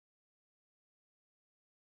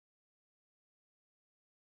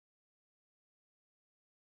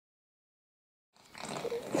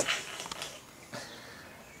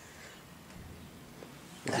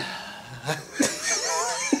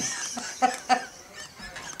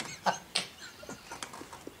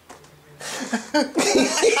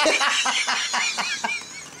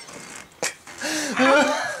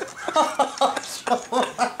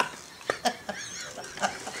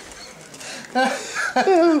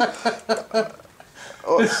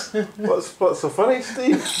What's so funny,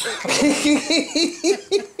 Steve?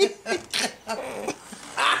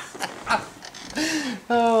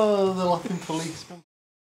 Oh, the laughing policeman.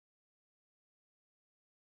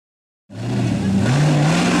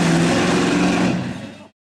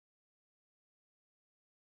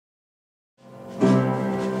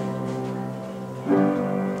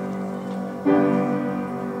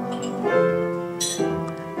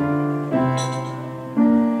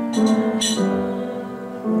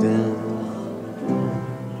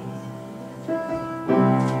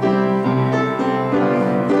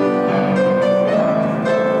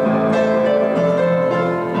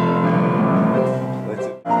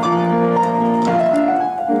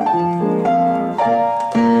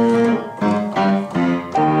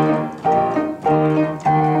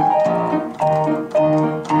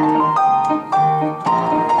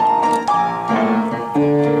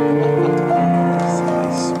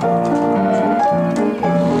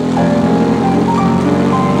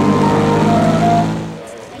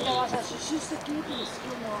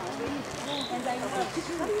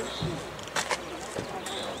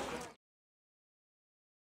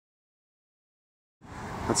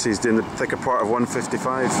 That's he's doing the thicker part of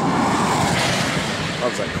 155. That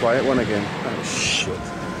was that quiet one again. Oh shit.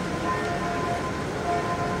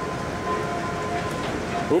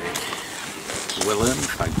 Oh. Well earned,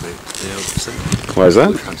 frankly, the opposite. Why is that?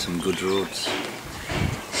 We've had some good roads.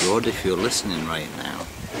 Rod, if you're listening right now,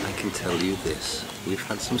 I can tell you this. We've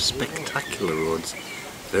had some spectacular roads,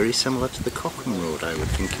 very similar to the Cochrane Road, I would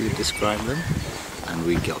think you would describe them. And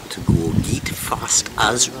we got to go gate fast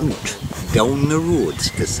as route down the roads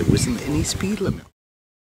because there wasn't any speed limit.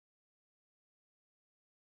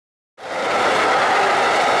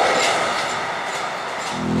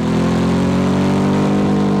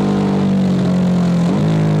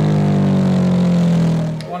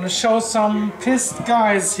 Want to show some pissed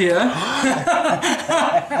guys here?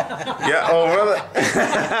 Yeah, over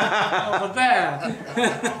there.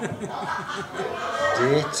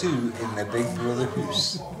 Day 2 in the Big Brother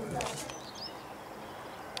house.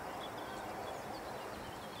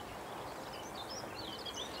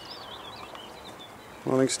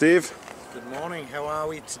 Morning, Steve. Good morning, how are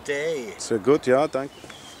we today? So good, yeah, thank you.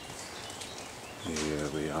 Here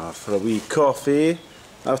we are for a wee coffee.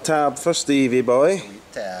 A tab for Stevie boy.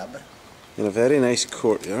 Tab. In a very nice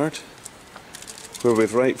courtyard where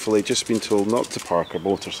we've rightfully just been told not to park our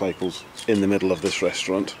motorcycles in the middle of this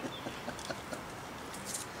restaurant.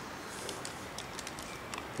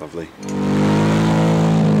 Lovely.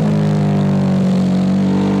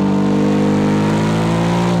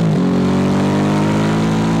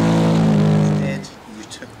 Instead, you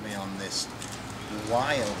took me on this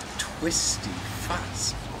wild, twisty,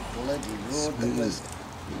 fast, bloody road that was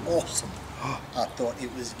awesome. I thought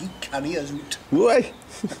it was he carry us out. Why?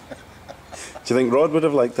 Do you think Rod would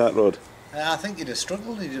have liked that road? I think he'd have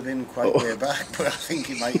struggled, he'd have been quite way back, but I think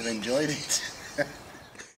he might have enjoyed it.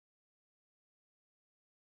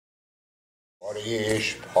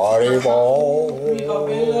 Party-ish, party ball,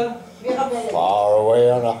 far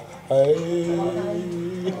away on a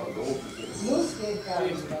hay.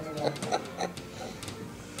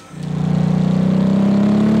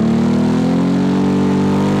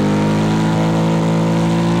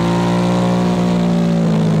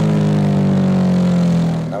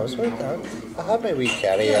 I had my wee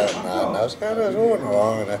carry out and that, and I was going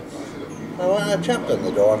along, and I jumped on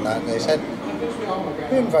the door and that, and they said,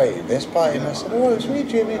 "Who invited this party?" And I said, "Oh, it was me,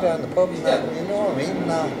 Jimmy, down the pub and that, and you know what I mean, and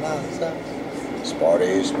that. So,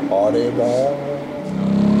 Sparty's party ball."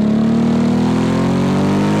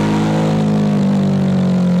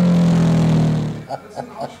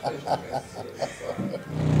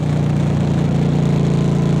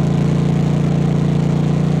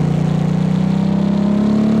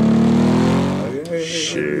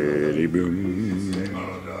 Shady boom,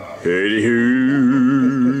 heady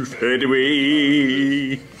hoof, heady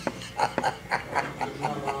way.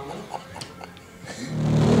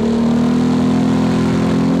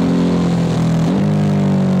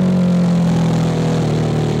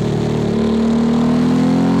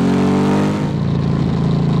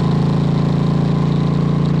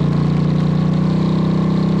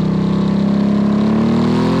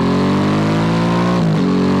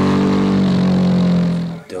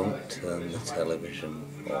 Television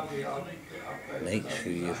off. Make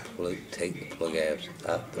sure you take the plug out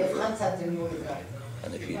at the front.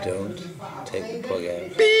 And if you don't, take the plug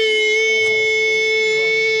out. Beep!